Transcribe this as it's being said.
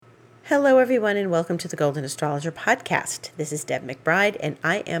Hello, everyone, and welcome to the Golden Astrologer Podcast. This is Deb McBride, and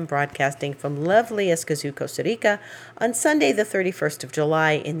I am broadcasting from lovely Escazú, Costa Rica on Sunday, the 31st of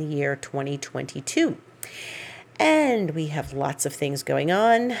July in the year 2022. And we have lots of things going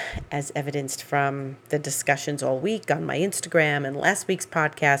on, as evidenced from the discussions all week on my Instagram and last week's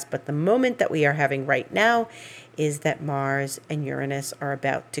podcast. But the moment that we are having right now is that Mars and Uranus are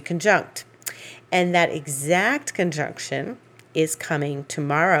about to conjunct. And that exact conjunction is coming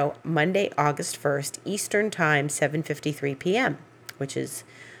tomorrow, Monday, August 1st, Eastern Time, 7:53 p.m., which is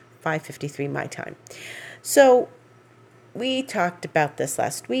 5:53 my time. So we talked about this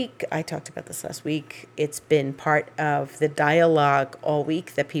last week. I talked about this last week. It's been part of the dialogue all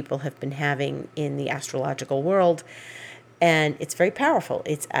week that people have been having in the astrological world. And it's very powerful.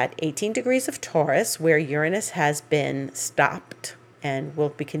 It's at 18 degrees of Taurus, where Uranus has been stopped and will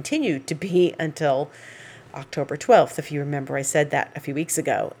be continued to be until October 12th, if you remember, I said that a few weeks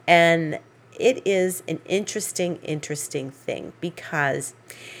ago. And it is an interesting thing because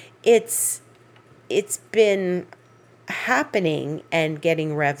it's been happening and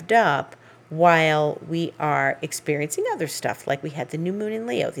getting revved up while we are experiencing other stuff. Like we had the new moon in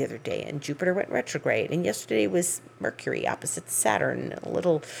Leo the other day, and Jupiter went retrograde, and yesterday was Mercury opposite Saturn, a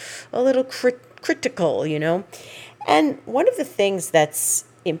little critical, you know. And one of the things that's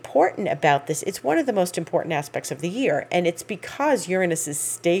important about this, it's one of the most important aspects of the year, and it's because Uranus is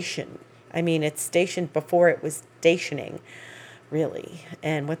stationed. I mean, it's stationed before it was stationing, really.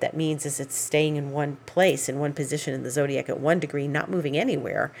 And what that means is it's staying in one place, in one position in the zodiac at 1 degree, not moving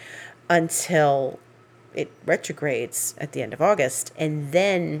anywhere until it retrogrades at the end of August, and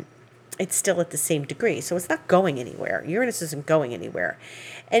then it's still at the same degree. So it's not going anywhere. Uranus isn't going anywhere.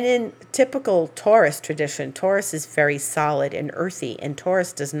 And in typical Taurus tradition, Taurus is very solid and earthy, and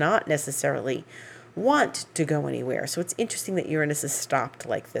Taurus does not necessarily want to go anywhere. So it's interesting that Uranus is stopped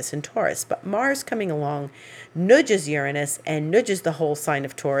like this in Taurus. But Mars coming along nudges Uranus and nudges the whole sign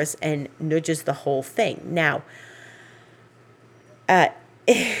of Taurus and nudges the whole thing. Now,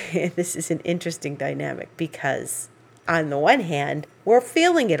 this is an interesting dynamic because on the one hand, we're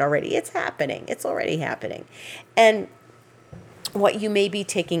feeling it already. It's happening. It's already happening. And what you may be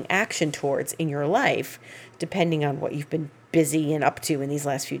taking action towards in your life, depending on what you've been busy and up to in these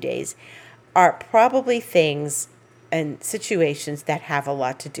last few days, are probably things and situations that have a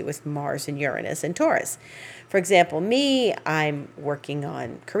lot to do with Mars and Uranus and Taurus. For example, me, I'm working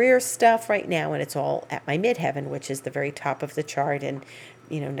on career stuff right now, and it's all at my midheaven, which is the very top of the chart, and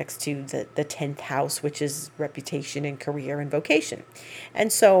next to the 10th house, which is reputation and career and vocation. And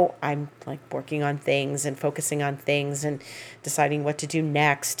so I'm like working on things and focusing on things and deciding what to do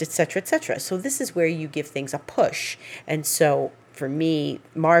next, etc., etc. So this is where you give things a push. And so for me,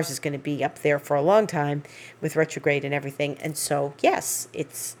 Mars is going to be up there for a long time with retrograde and everything. And so, yes,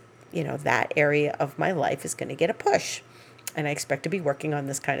 it's, that area of my life is going to get a push. And I expect to be working on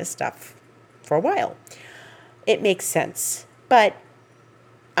this kind of stuff for a while. It makes sense. But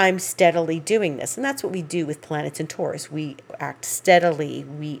I'm steadily doing this. And that's what we do with planets in Taurus. We act steadily.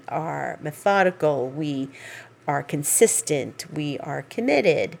 We are methodical. We are consistent. We are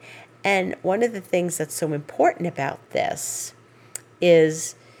committed. And one of the things that's so important about this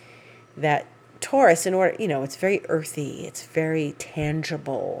is that Taurus, in order, it's very earthy. It's very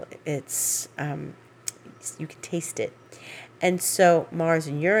tangible. It's, you can taste it. And so Mars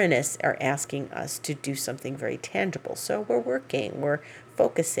and Uranus are asking us to do something very tangible. So we're working, we're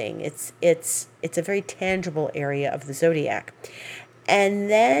focusing. It's a very tangible area of the zodiac. And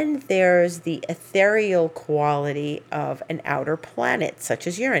then there's the ethereal quality of an outer planet, such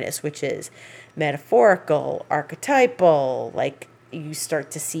as Uranus, which is metaphorical, archetypal, like you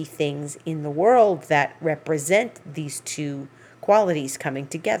start to see things in the world that represent these two qualities coming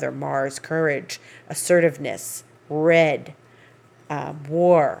together. Mars, courage, assertiveness, red,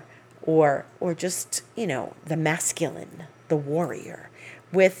 war, or just, the masculine, the warrior,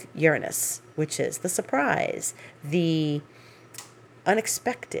 with Uranus, which is the surprise, the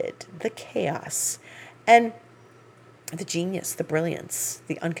unexpected, the chaos, and the genius, the brilliance,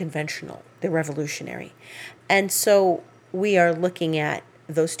 the unconventional, the revolutionary. And so we are looking at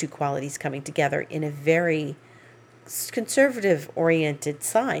those two qualities coming together in a very conservative-oriented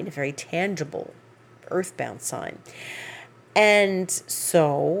sign, a very tangible, earthbound sign. And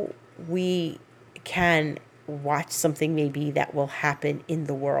so we can watch something maybe that will happen in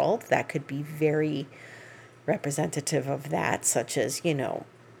the world that could be very representative of that, such as,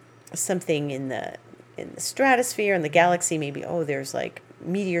 something in the stratosphere, in the galaxy, maybe, there's like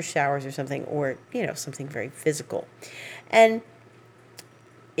meteor showers or something, or, something very physical. But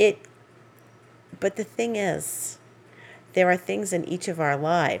the thing is there are things in each of our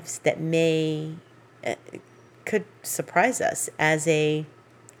lives that uh, could surprise us as a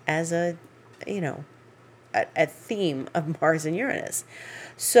you know a theme of Mars and Uranus.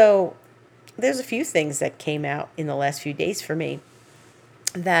 So there's a few things that came out in the last few days for me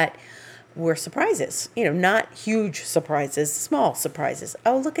that were surprises. Not huge surprises, small surprises.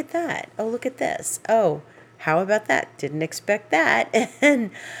 Oh, look at that. Oh, look at this. Oh, how about that? Didn't expect that.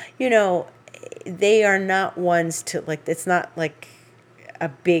 And, you know, they are not ones to, like, it's not like a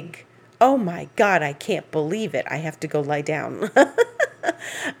big, oh my God, I can't believe it, I have to go lie down.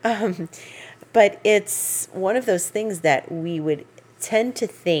 um, but it's one of those things that we would tend to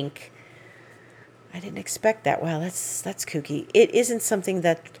think, I didn't expect that. Wow, that's kooky. It isn't something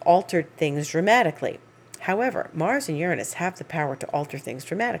that altered things dramatically. However, Mars and Uranus have the power to alter things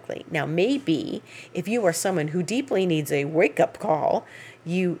dramatically. Now, maybe if you are someone who deeply needs a wake-up call,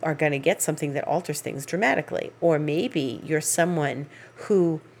 you are going to get something that alters things dramatically. Or maybe you're someone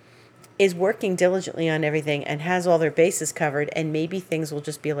who is working diligently on everything and has all their bases covered, and maybe things will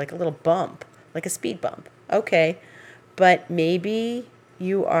just be like a little bump, like a speed bump. Okay, but maybe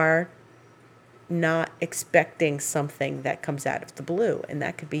you are not expecting something that comes out of the blue, and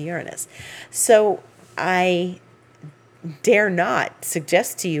that could be Uranus. So I dare not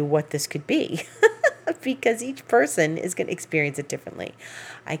suggest to you what this could be because each person is going to experience it differently.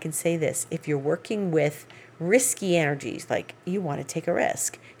 I can say this: if you're working with risky energies, like you want to take a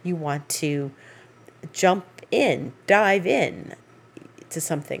risk, you want to jump in, dive in to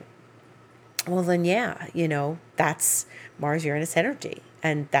something, well then that's Mars Uranus energy,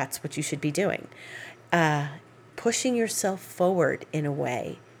 and that's what you should be doing. Pushing yourself forward in a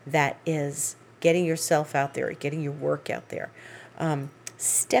way that is getting yourself out there, getting your work out there,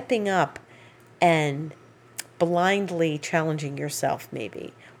 stepping up and blindly challenging yourself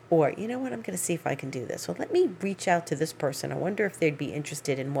maybe. Or, you know what, I'm going to see if I can do this. Well, let me reach out to this person. I wonder if they'd be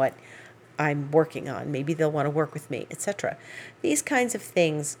interested in what I'm working on. Maybe they'll want to work with me, etc. These kinds of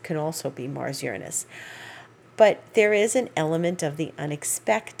things can also be Mars Uranus. But there is an element of the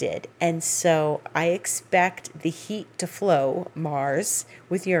unexpected. And so I expect the heat to flow, Mars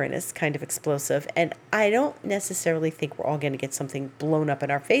with Uranus, kind of explosive. And I don't necessarily think we're all going to get something blown up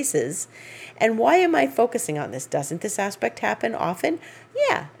in our faces. And why am I focusing on this? Doesn't this aspect happen often?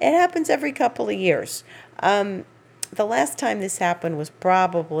 Yeah, it happens every couple of years. The last time this happened was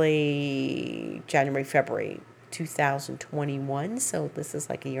probably January, February 2021. So this is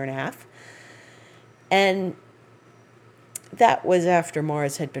like a year and a half. And that was after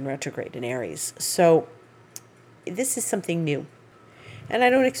Mars had been retrograde in Aries. So this is something new. And I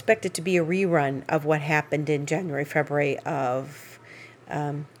don't expect it to be a rerun of what happened in January, February of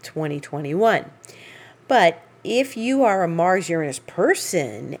 2021. But if you are a Mars-Uranus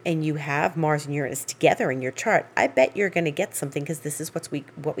person and you have Mars and Uranus together in your chart, I bet you're going to get something, because this is what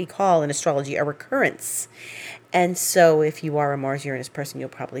we call in astrology a recurrence. And so if you are a Mars-Uranus person, you'll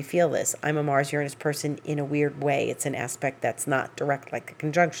probably feel this. I'm a Mars-Uranus person in a weird way. It's an aspect that's not direct like a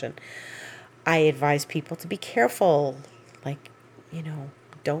conjunction. I advise people to be careful,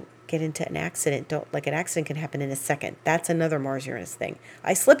 don't get into an accident. An accident can happen in a second. That's another Mars-Uranus thing.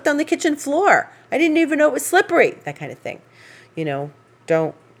 I slipped on the kitchen floor. I didn't even know it was slippery. That kind of thing.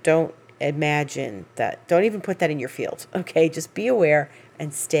 Don't imagine that. Don't even put that in your field. Okay, just be aware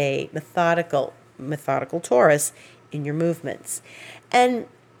and stay methodical Taurus in your movements. And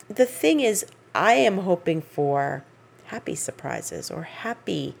the thing is, I am hoping for happy surprises or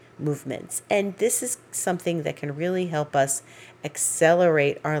happy movements. And this is something that can really help us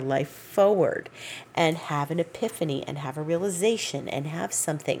accelerate our life forward and have an epiphany and have a realization and have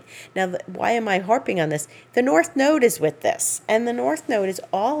something. Now, why am I harping on this? The North Node is with this. And the North Node is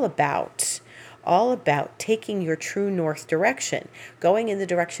all about taking your true north direction, going in the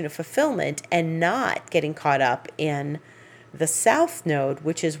direction of fulfillment and not getting caught up in the South Node,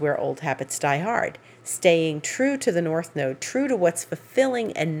 which is where old habits die hard. Staying true to the North Node, true to what's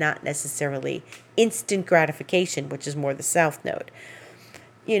fulfilling and not necessarily instant gratification, which is more the South Node.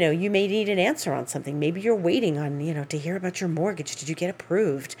 You may need an answer on something. Maybe you're waiting on, to hear about your mortgage. Did you get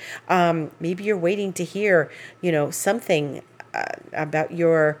approved? Maybe you're waiting to hear, something about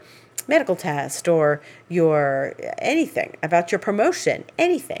your medical test or your anything, about your promotion,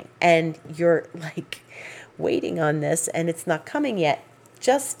 anything. And you're like waiting on this and it's not coming yet.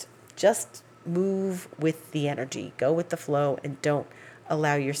 Just move with the energy, go with the flow, and don't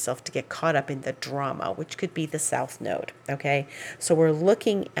allow yourself to get caught up in the drama, which could be the South Node. Okay, so we're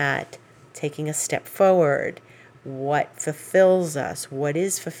looking at taking a step forward. What fulfills us? What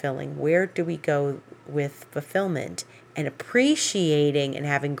is fulfilling? Where do we go with fulfillment? and appreciating and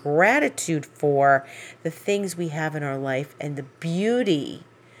having gratitude for the things we have in our life and the beauty,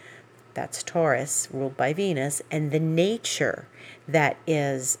 that's Taurus, ruled by Venus, and the nature that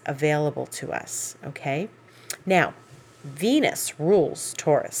is available to us, okay? Now, Venus rules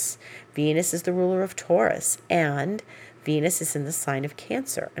Taurus. Venus is the ruler of Taurus, and Venus is in the sign of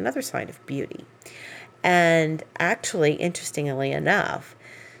Cancer, another sign of beauty. And actually, interestingly enough,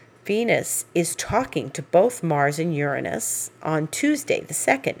 Venus is talking to both Mars and Uranus on Tuesday, the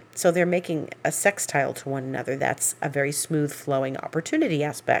 2nd. So they're making a sextile to one another. That's a very smooth flowing opportunity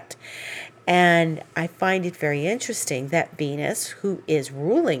aspect. And I find it very interesting that Venus, who is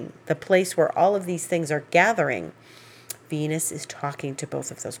ruling the place where all of these things are gathering, Venus is talking to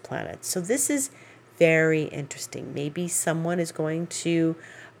both of those planets. So this is very interesting. Maybe someone is going to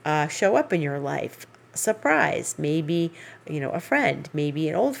show up in your life. Surprise. Maybe, a friend. Maybe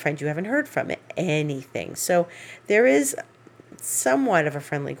an old friend you haven't heard from. Anything. So there is somewhat of a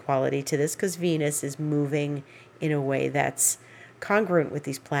friendly quality to this because Venus is moving in a way that's congruent with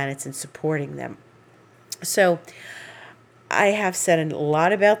these planets and supporting them. So I have said a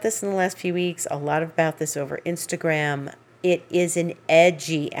lot about this in the last few weeks, a lot about this over Instagram. It is an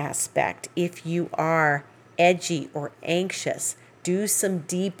edgy aspect. If you are edgy or anxious, do some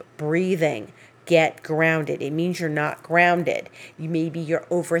deep breathing. Get grounded. It means you're not grounded. Maybe you're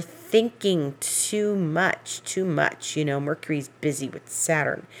overthinking too much. Mercury's busy with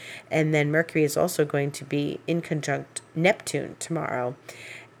Saturn. And then Mercury is also going to be in conjunct Neptune tomorrow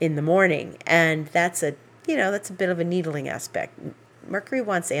in the morning. And that's a bit of a needling aspect. Mercury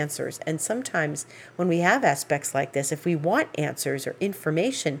wants answers. And sometimes when we have aspects like this, if we want answers or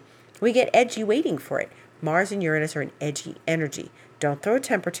information, we get edgy waiting for it. Mars and Uranus are an edgy energy. Don't throw a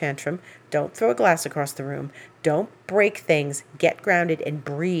temper tantrum. Don't throw a glass across the room. Don't break things. Get grounded and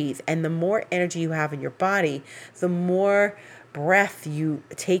breathe. And the more energy you have in your body, the more breath you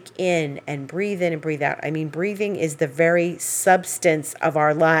take in and breathe out. I mean, breathing is the very substance of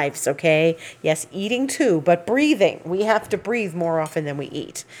our lives, okay? Yes, eating too, but breathing. We have to breathe more often than we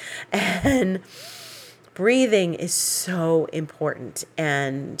eat. And breathing is so important.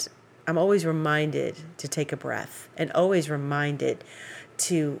 And I'm always reminded to take a breath and always reminded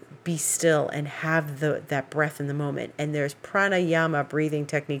to be still and have that breath in the moment. And there's pranayama breathing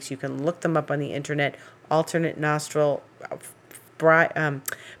techniques. You can look them up on the internet, alternate nostril, breath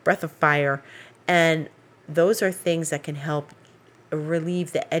of fire. And those are things that can help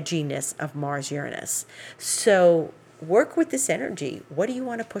relieve the edginess of Mars-Uranus. So work with this energy. What do you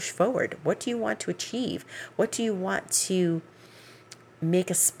want to push forward? What do you want to achieve? What do you want to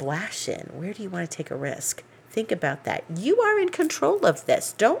make a splash in? Where do you want to take a risk? Think about that. You are in control of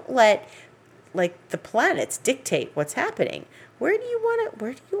this. Don't let the planets dictate what's happening. Where do you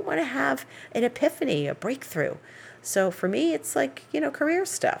want to have an epiphany, a breakthrough? So for me, it's career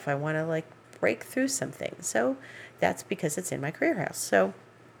stuff. I want to break through something. So that's because it's in my career house. So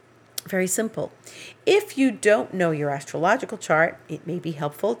very simple. If you don't know your astrological chart, it may be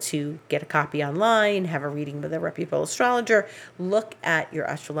helpful to get a copy online, have a reading with a reputable astrologer, look at your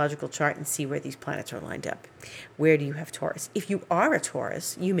astrological chart and see where these planets are lined up. Where do you have Taurus? If you are a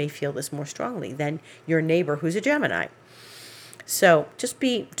Taurus, you may feel this more strongly than your neighbor who's a Gemini. So just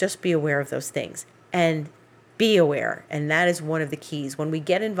be aware of those things. And be aware, and that is one of the keys. When we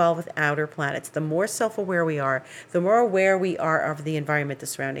get involved with outer planets, the more self-aware we are, the more aware we are of the environment, the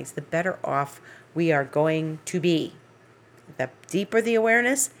surroundings, the better off we are going to be. The deeper the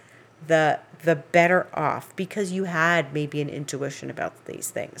awareness, the better off, because you had maybe an intuition about these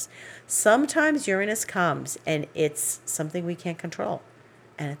things. Sometimes Uranus comes and it's something we can't control.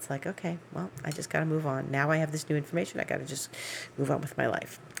 And it's okay, well, I just got to move on. Now I have this new information. I got to just move on with my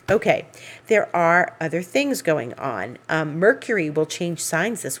life. Okay, there are other things going on. Mercury will change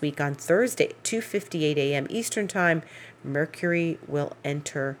signs this week on Thursday at 2:58 a.m. Eastern Time. Mercury will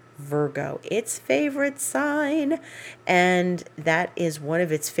enter Virgo, its favorite sign, and that is one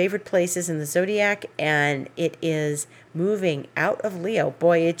of its favorite places in the zodiac, and it is moving out of Leo.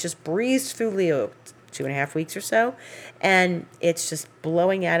 Boy, it just breezed through Leo 2.5 weeks or so, and it's just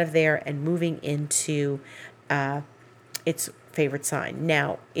blowing out of there and moving into its favorite sign.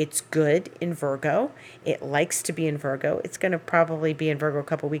 Now, it's good in Virgo. It likes to be in Virgo. It's going to probably be in Virgo a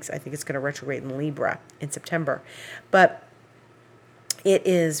couple weeks. I think it's going to retrograde in Libra in September. But it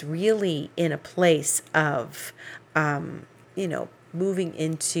is really in a place of, moving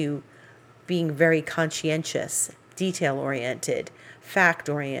into being very conscientious, detail-oriented,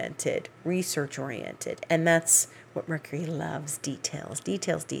 fact-oriented, research-oriented. And that's what Mercury loves, details.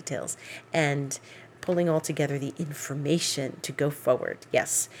 And pulling all together the information to go forward.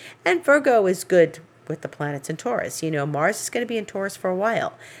 Yes. And Virgo is good with the planets in Taurus. Mars is going to be in Taurus for a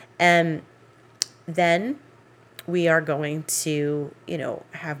while. And then we are going to,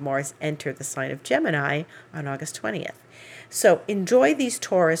 have Mars enter the sign of Gemini on August 20th. So enjoy these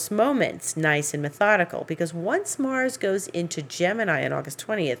Taurus moments, nice and methodical, because once Mars goes into Gemini on August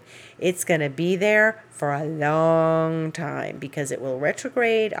 20th, it's going to be there for a long time, because it will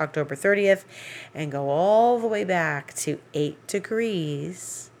retrograde October 30th and go all the way back to 8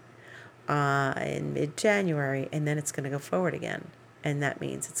 degrees in mid-January, and then it's going to go forward again. And that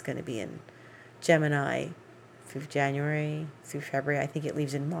means it's going to be in Gemini through January, through February. I think it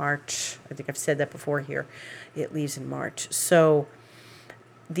leaves in March. I think I've said that before here. It leaves in March. So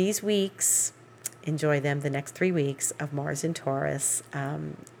these weeks, enjoy them, the next 3 weeks of Mars in Taurus,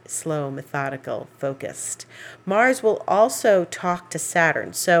 slow, methodical, focused. Mars will also talk to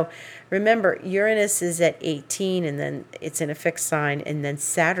Saturn. So remember, Uranus is at 18, and then it's in a fixed sign, and then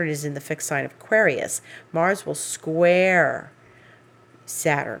Saturn is in the fixed sign of Aquarius. Mars will square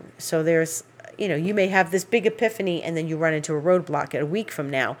Saturn. So there's, you may have this big epiphany, and then you run into a roadblock a week from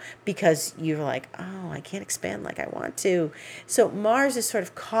now because you're like, oh, I can't expand like I want to. So Mars is sort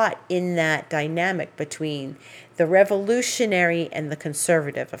of caught in that dynamic between the revolutionary and the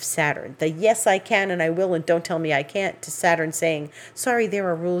conservative of Saturn. The yes, I can and I will, and don't tell me I can't, to Saturn saying, sorry, there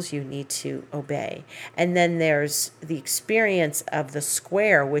are rules you need to obey. And then there's the experience of the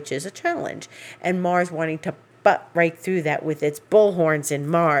square, which is a challenge, and Mars wanting to butt right through that with its bullhorns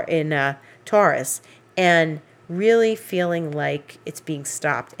in Taurus, and really feeling like it's being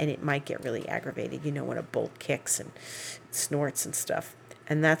stopped, and it might get really aggravated, when a bull kicks and snorts and stuff.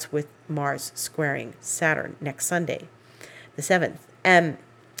 And that's with Mars squaring Saturn next Sunday, the 7th. And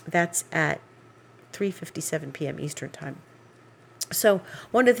that's at 3:57 p.m. Eastern Time. So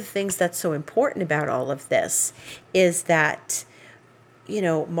one of the things that's so important about all of this is that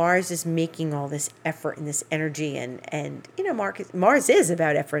Mars is making all this effort and this energy, and Mars is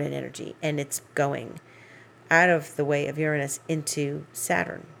about effort and energy, and it's going out of the way of Uranus into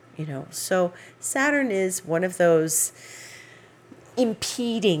Saturn, So Saturn is one of those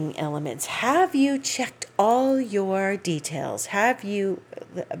impeding elements. Have you checked all your details? Have you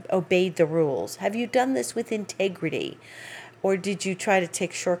obeyed the rules? Have you done this with integrity? Or did you try to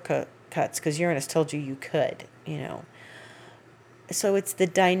take shortcuts because Uranus told you could, So it's the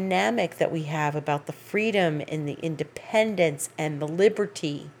dynamic that we have about the freedom and the independence and the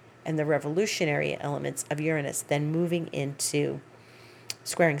liberty and the revolutionary elements of Uranus then moving into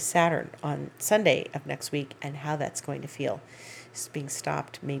squaring Saturn on Sunday of next week, and how that's going to feel. Just being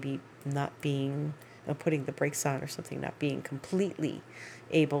stopped, maybe not being, putting the brakes on or something, not being completely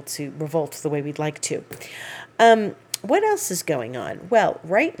able to revolt the way we'd like to. What else is going on? Well,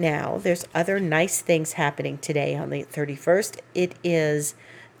 right now, there's other nice things happening today on the 31st. It is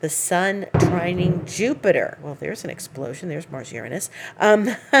the Sun trining Jupiter. Well, there's an explosion. There's Mars Uranus.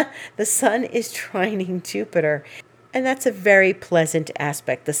 The Sun is trining Jupiter, and that's a very pleasant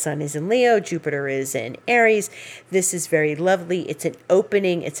aspect. The Sun is in Leo. Jupiter is in Aries. This is very lovely. It's an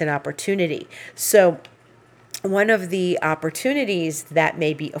opening. It's an opportunity. So one of the opportunities that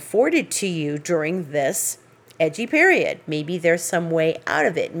may be afforded to you during this edgy period. Maybe there's some way out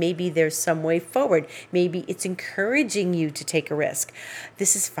of it. Maybe there's some way forward. Maybe it's encouraging you to take a risk.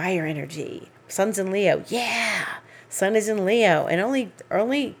 This is fire energy. Sun's in Leo. Yeah. Sun is in Leo,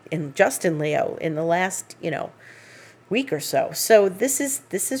 and just in Leo in the last, week or so. So this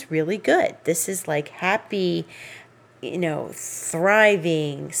is really good. This is like happy,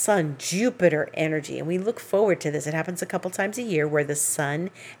 thriving Sun, Jupiter energy. And we look forward to this. It happens a couple times a year where the Sun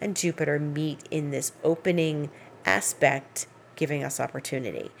and Jupiter meet in this opening aspect, giving us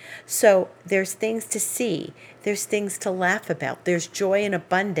opportunity. So there's things to see. There's things to laugh about. There's joy and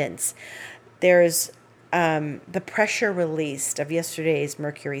abundance. There's the pressure released of yesterday's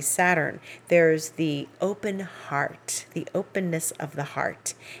Mercury Saturn. There's the open heart, the openness of the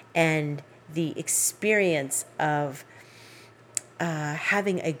heart, and the experience of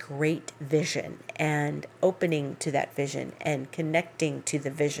having a great vision and opening to that vision and connecting to the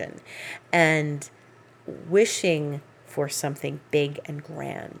vision and wishing for something big and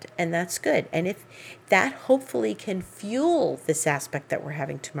grand. And that's good. And if that hopefully can fuel this aspect that we're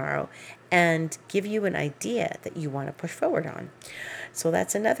having tomorrow and give you an idea that you want to push forward on. So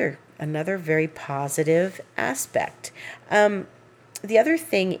that's another very positive aspect. The other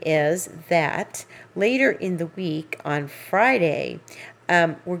thing is that later in the week on Friday,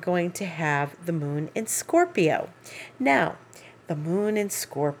 we're going to have the moon in Scorpio. Now, the moon in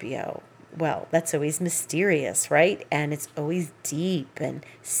Scorpio, well, that's always mysterious, right? And it's always deep and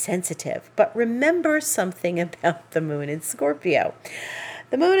sensitive. But remember something about the moon in Scorpio.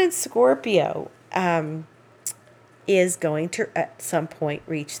 The moon in Scorpio is going to at some point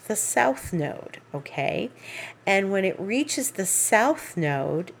reach the south node, okay? And when it reaches the south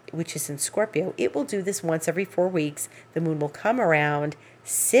node, which is in Scorpio, it will do this once every 4 weeks. The moon will come around,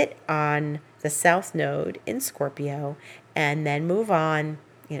 sit on the south node in Scorpio, and then move on,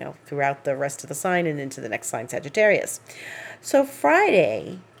 throughout the rest of the sign and into the next sign, Sagittarius. So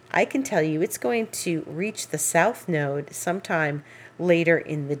Friday, I can tell you it's going to reach the south node sometime later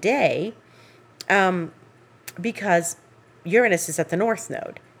in the day, because Uranus is at the north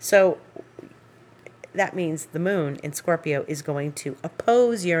node. So that means the moon in Scorpio is going to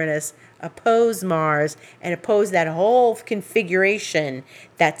oppose Uranus, oppose Mars, and oppose that whole configuration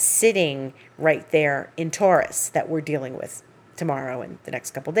that's sitting right there in Taurus that we're dealing with tomorrow and the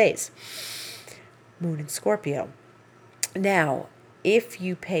next couple days. Moon in Scorpio. Now, if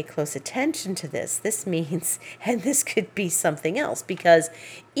you pay close attention to this means, and this could be something else, because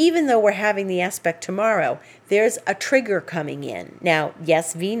even though we're having the aspect tomorrow, there's a trigger coming in. Now,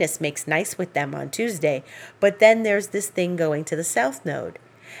 yes, Venus makes nice with them on Tuesday, but then there's this thing going to the south node.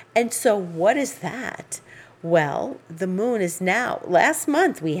 And so what is that? Well, the moon is now, last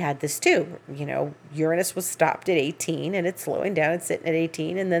month we had this too. Uranus was stopped at 18 and it's slowing down, it's sitting at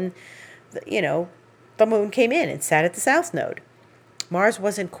 18, and then, the moon came in and sat at the south node. Mars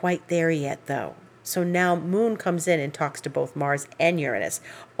wasn't quite there yet, though. So now Moon comes in and talks to both Mars and Uranus,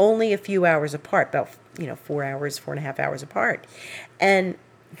 only a few hours apart, about 4 hours, 4.5 hours apart. And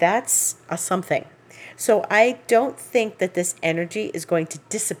that's a something. So I don't think that this energy is going to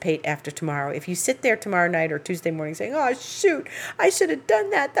dissipate after tomorrow. If you sit there tomorrow night or Tuesday morning saying, oh, shoot, I should have done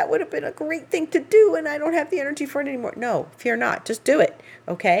that. That would have been a great thing to do, and I don't have the energy for it anymore. No, fear not. Just do it,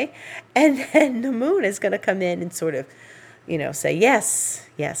 okay? And then the moon is going to come in and sort of, say, yes,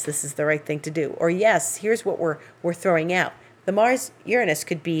 this is the right thing to do. Or yes, here's what we're throwing out. The Mars-Uranus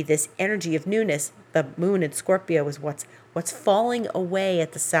could be this energy of newness. The moon in Scorpio is what's falling away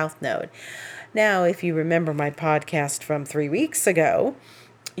at the south node. Now, if you remember my podcast from 3 weeks ago,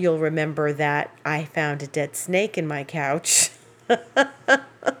 you'll remember that I found a dead snake in my couch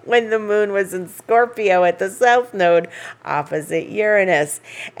when the moon was in Scorpio at the south node opposite Uranus.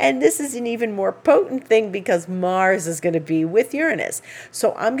 And this is an even more potent thing because Mars is going to be with Uranus.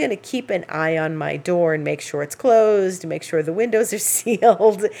 So I'm going to keep an eye on my door and make sure it's closed, make sure the windows are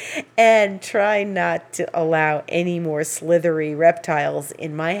sealed, and try not to allow any more slithery reptiles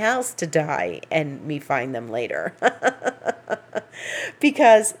in my house to die and me find them later.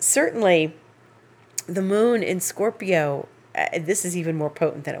 Because certainly the moon in Scorpio, this is even more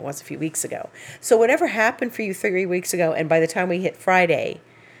potent than it was a few weeks ago. So whatever happened for you 3 weeks ago, and by the time we hit Friday,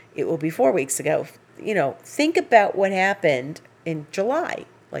 it will be 4 weeks ago. Think about what happened in July,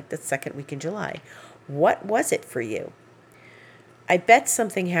 like the second week in July. What was it for you? I bet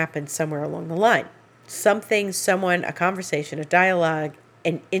something happened somewhere along the line. Something, someone, a conversation, a dialogue,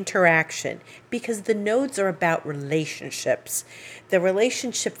 an interaction, because the nodes are about relationships. The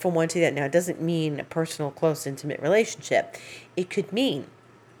relationship from one to the other. Now, it doesn't mean a personal, close, intimate relationship. It could mean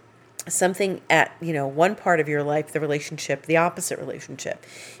something at, one part of your life, the relationship, the opposite relationship.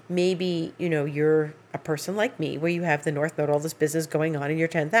 Maybe, you're a person like me where you have the North Node, all this business going on in your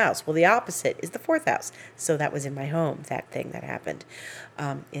 10th house. Well, the opposite is the 4th house. So that was in my home, that thing that happened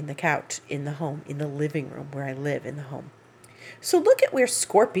in the couch, in the home, in the living room where I live in the home. So look at where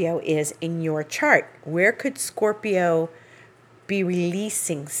Scorpio is in your chart. Where could Scorpio be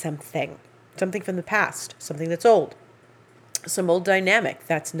releasing something from the past, something that's old, some old dynamic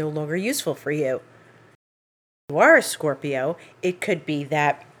that's no longer useful for you? If you are a Scorpio, it could be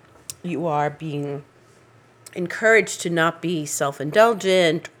that you are being encouraged to not be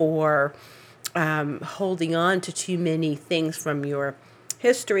self-indulgent or holding on to too many things from your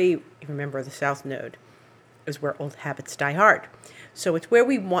history. Remember, the South Node is where old habits die hard. So it's where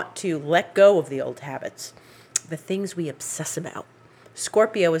we want to let go of the old habits, the things we obsess about.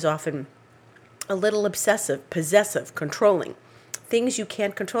 Scorpio is often a little obsessive, possessive, controlling. Things you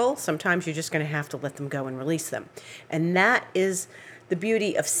can't control, sometimes you're just going to have to let them go and release them. And that is the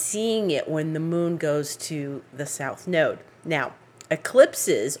beauty of seeing it when the moon goes to the south node. Now,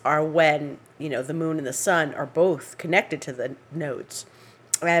 eclipses are when, the moon and the sun are both connected to the nodes.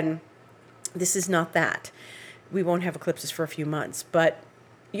 And this is not that. We won't have eclipses for a few months. But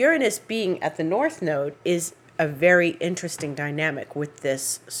Uranus being at the north node is a very interesting dynamic with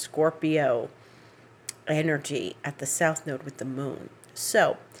this Scorpio energy at the south node with the moon.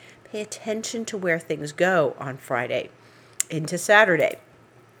 So pay attention to where things go on Friday into Saturday.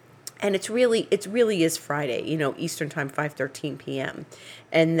 And it really is Friday, Eastern time, 5:13 p.m.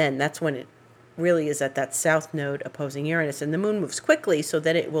 And then that's when really is at that south node opposing Uranus, and the moon moves quickly, so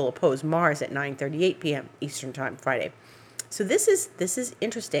that it will oppose Mars at 9:38 p.m. Eastern Time Friday. So this is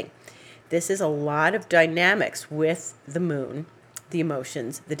interesting. This is a lot of dynamics with the moon, the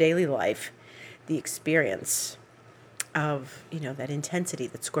emotions, the daily life, the experience of, that intensity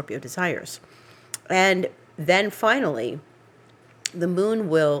that Scorpio desires. And then finally, the moon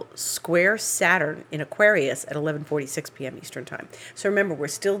will square Saturn in Aquarius at 11:46 p.m. Eastern Time. So remember, we're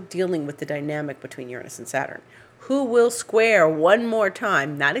still dealing with the dynamic between Uranus and Saturn. Who will square one more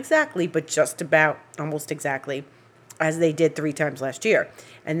time? Not exactly, but just about, almost exactly, as they did 3 times last year.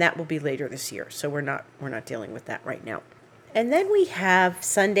 And that will be later this year. So we're not dealing with that right now. And then we have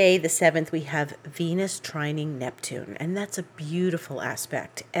Sunday the 7th, we have Venus trining Neptune, and that's a beautiful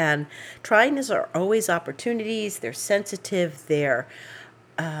aspect. And trines are always opportunities. They're sensitive, they're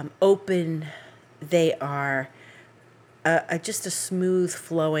open, they are just a smooth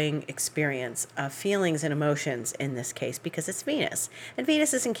flowing experience of feelings and emotions in this case, because it's Venus. And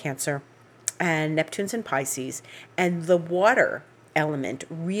Venus is in Cancer, and Neptune's in Pisces, and the water element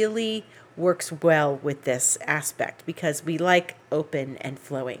really works well with this aspect because we like open and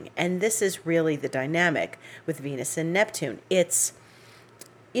flowing. And this is really the dynamic with Venus and Neptune. It's,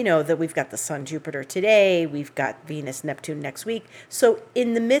 that we've got the Sun, Jupiter today, we've got Venus, Neptune next week. So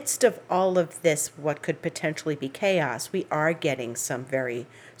in the midst of all of this, what could potentially be chaos, we are getting some very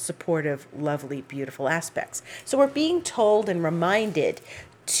supportive, lovely, beautiful aspects. So we're being told and reminded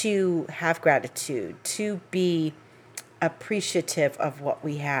to have gratitude, to be appreciative of what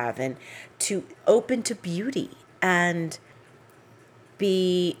we have, and to open to beauty and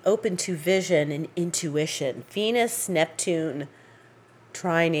be open to vision and intuition. Venus, Neptune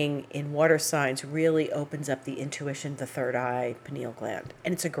trining in water signs really opens up the intuition, the third eye, pineal gland.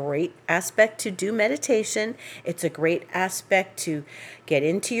 And it's a great aspect to do meditation. It's a great aspect to get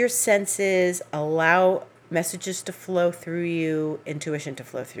into your senses, allow messages to flow through you, intuition to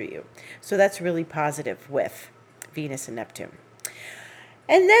flow through you. So that's really positive with Venus and Neptune.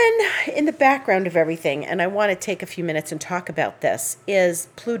 And then in the background of everything, and I want to take a few minutes and talk about this, is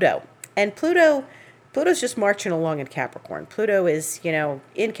Pluto. And Pluto's just marching along in Capricorn. Pluto is,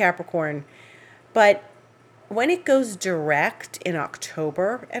 in Capricorn. But when it goes direct in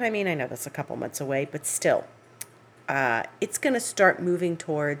October, and I know that's a couple months away, but still, it's going to start moving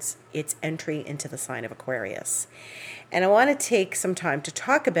towards its entry into the sign of Aquarius. And I want to take some time to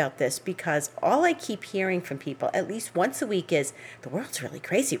talk about this because all I keep hearing from people, at least once a week, is the world's really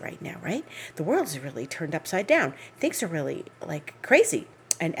crazy right now, right? The world's really turned upside down. Things are really crazy.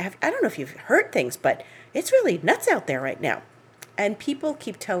 And I don't know if you've heard things, but it's really nuts out there right now. And people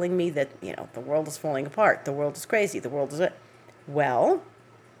keep telling me that, the world is falling apart. The world is crazy. The world is well,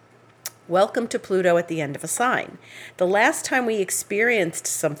 welcome to Pluto at the end of a sign. The last time we experienced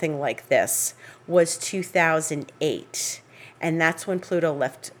something like this was 2008. And that's when Pluto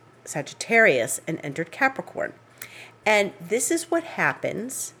left Sagittarius and entered Capricorn. And this is what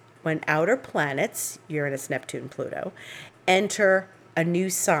happens when outer planets, Uranus, Neptune, Pluto, enter a new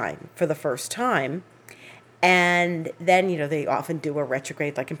sign for the first time. And then, they often do a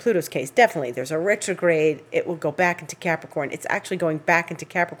retrograde, like in Pluto's case, definitely there's a retrograde. It will go back into Capricorn. It's actually going back into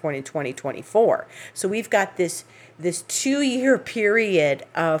Capricorn in 2024. So we've got this 2-year period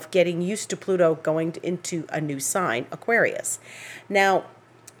of getting used to Pluto going into a new sign, Aquarius. Now,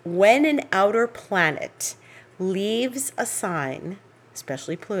 when an outer planet leaves a sign,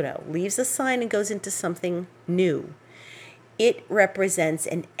 especially Pluto, leaves a sign and goes into something new, it represents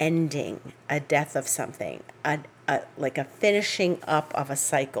an ending, a death of something, like a finishing up of a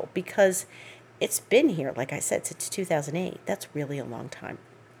cycle, because it's been here, like I said, since 2008. That's really a long time.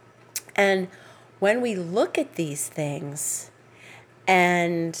 And when we look at these things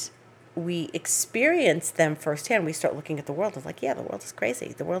and we experience them firsthand, we start looking at the world and the world is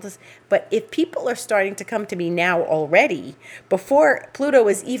crazy. The world is, but if people are starting to come to me now already, before Pluto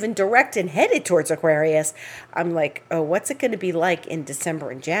is even direct and headed towards Aquarius, I'm like, oh, what's it going to be like in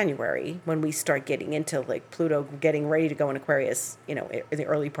December and January when we start getting into Pluto getting ready to go in Aquarius, in the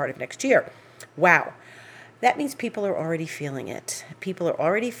early part of next year? Wow. That means people are already feeling it. People are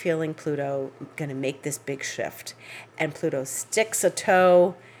already feeling Pluto going to make this big shift. And Pluto sticks a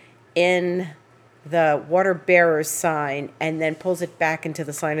toe in the water bearer's sign and then pulls it back into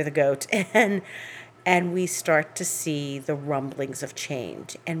the sign of the goat, and we start to see the rumblings of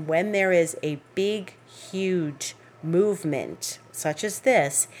change. And when there is a big, huge movement such as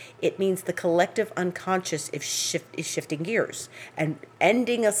this, it means the collective unconscious is shifting gears and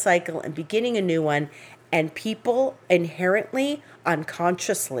ending a cycle and beginning a new one. And people inherently,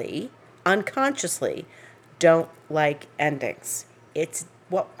 unconsciously don't like endings. It's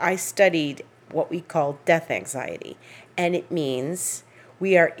what I studied what we call death anxiety. And it means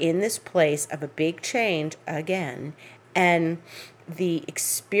we are in this place of a big change again, and the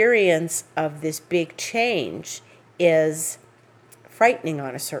experience of this big change is frightening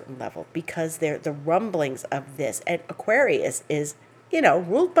on a certain level because they're the rumblings of this. And Aquarius is,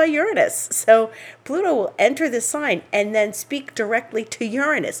 ruled by Uranus. So Pluto will enter the sign and then speak directly to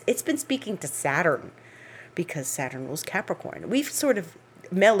Uranus. It's been speaking to Saturn because Saturn rules Capricorn. We've sort of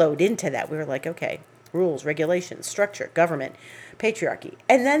mellowed into that. We were like, okay, rules, regulations, structure, government, patriarchy.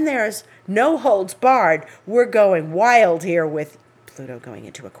 And then there's no holds barred. We're going wild here with Pluto going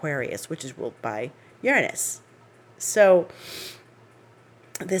into Aquarius, which is ruled by Uranus. So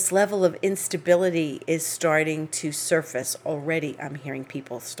this level of instability is starting to surface already. I'm hearing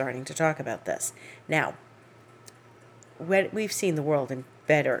people starting to talk about this. Now, we've seen the world in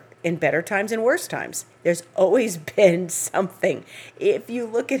better times and worse times. There's always been something. If you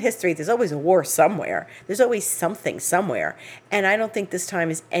look at history, there's always a war somewhere. There's always something somewhere. And I don't think this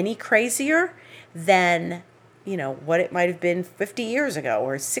time is any crazier than, what it might have been 50 years ago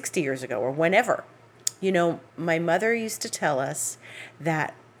or 60 years ago or whenever. My mother used to tell us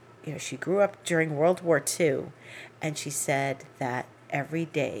that, she grew up during World War II, and she said that every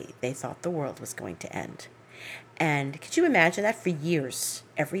day they thought the world was going to end. And could you imagine that for years,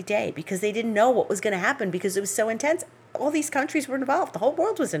 every day, because they didn't know what was going to happen because it was so intense. All these countries were involved. The whole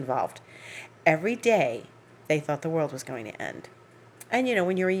world was involved. Every day they thought the world was going to end. And,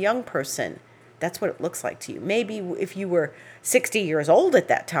 when you're a young person, that's what it looks like to you. Maybe if you were 60 years old at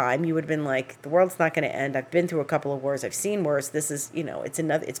that time, you would have been like, the world's not going to end. I've been through a couple of wars. I've seen worse. This is,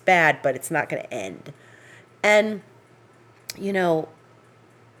 it's bad, but it's not going to end. And,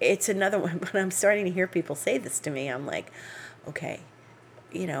 it's another one. When I'm starting to hear people say this to me, I'm like, okay,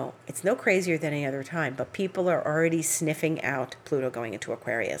 it's no crazier than any other time, but people are already sniffing out Pluto going into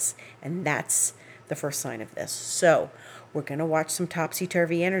Aquarius. And that's the first sign of this. So we're going to watch some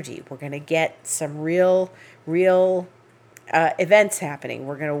topsy-turvy energy. We're going to get some real events happening.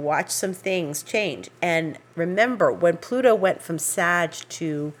 We're going to watch some things change. And remember, when Pluto went from Sag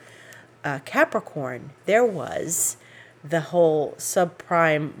to Capricorn, there was the whole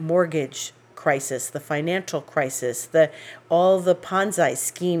subprime mortgage crisis, the financial crisis, all the Ponzi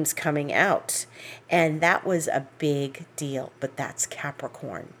schemes coming out. And that was a big deal, but that's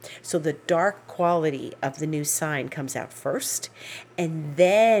Capricorn. So the dark quality of the new sign comes out first, and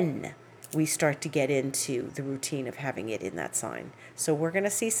then we start to get into the routine of having it in that sign. So we're going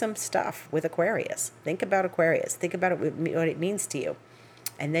to see some stuff with Aquarius. Think about Aquarius. Think about what it means to you.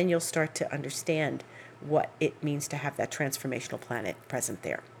 And then you'll start to understand what it means to have that transformational planet present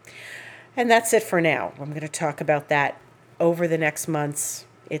there. And that's it for now. I'm going to talk about that over the next months.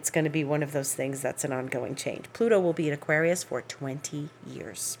 It's going to be one of those things that's an ongoing change. Pluto will be in Aquarius for 20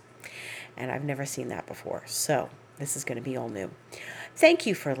 years. And I've never seen that before. So this is going to be all new. Thank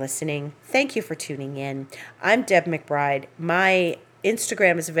you for listening. Thank you for tuning in. I'm Deb McBride. My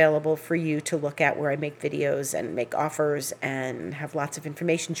Instagram is available for you to look at, where I make videos and make offers and have lots of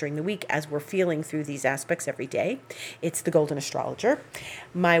information during the week as we're feeling through these aspects every day. It's The Golden Astrologer.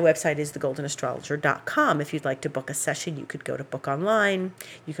 My website is thegoldenastrologer.com. If you'd like to book a session, you could go to book online.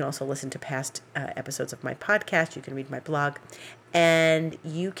 You can also listen to past episodes of my podcast. You can read my blog. And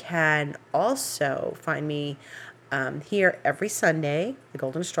you can also find me here every Sunday, The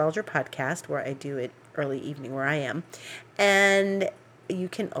Golden Astrologer Podcast, where I do it early evening where I am. And you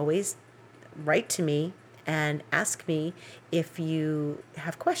can always write to me and ask me if you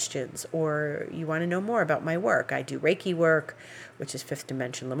have questions or you want to know more about my work. I do Reiki work, which is fifth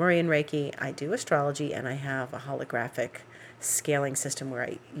dimension Lemurian Reiki. I do astrology, and I have a holographic scaling system where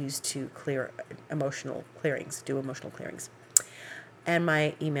I use to clear emotional clearings, do emotional clearings. And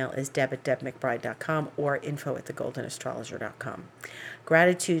my email is deb@debmcbride.com or info@thegoldenastrologer.com.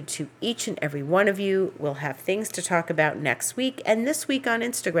 Gratitude to each and every one of you. We'll have things to talk about next week and this week on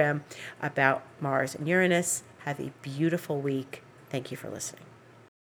Instagram about Mars and Uranus. Have a beautiful week. Thank you for listening.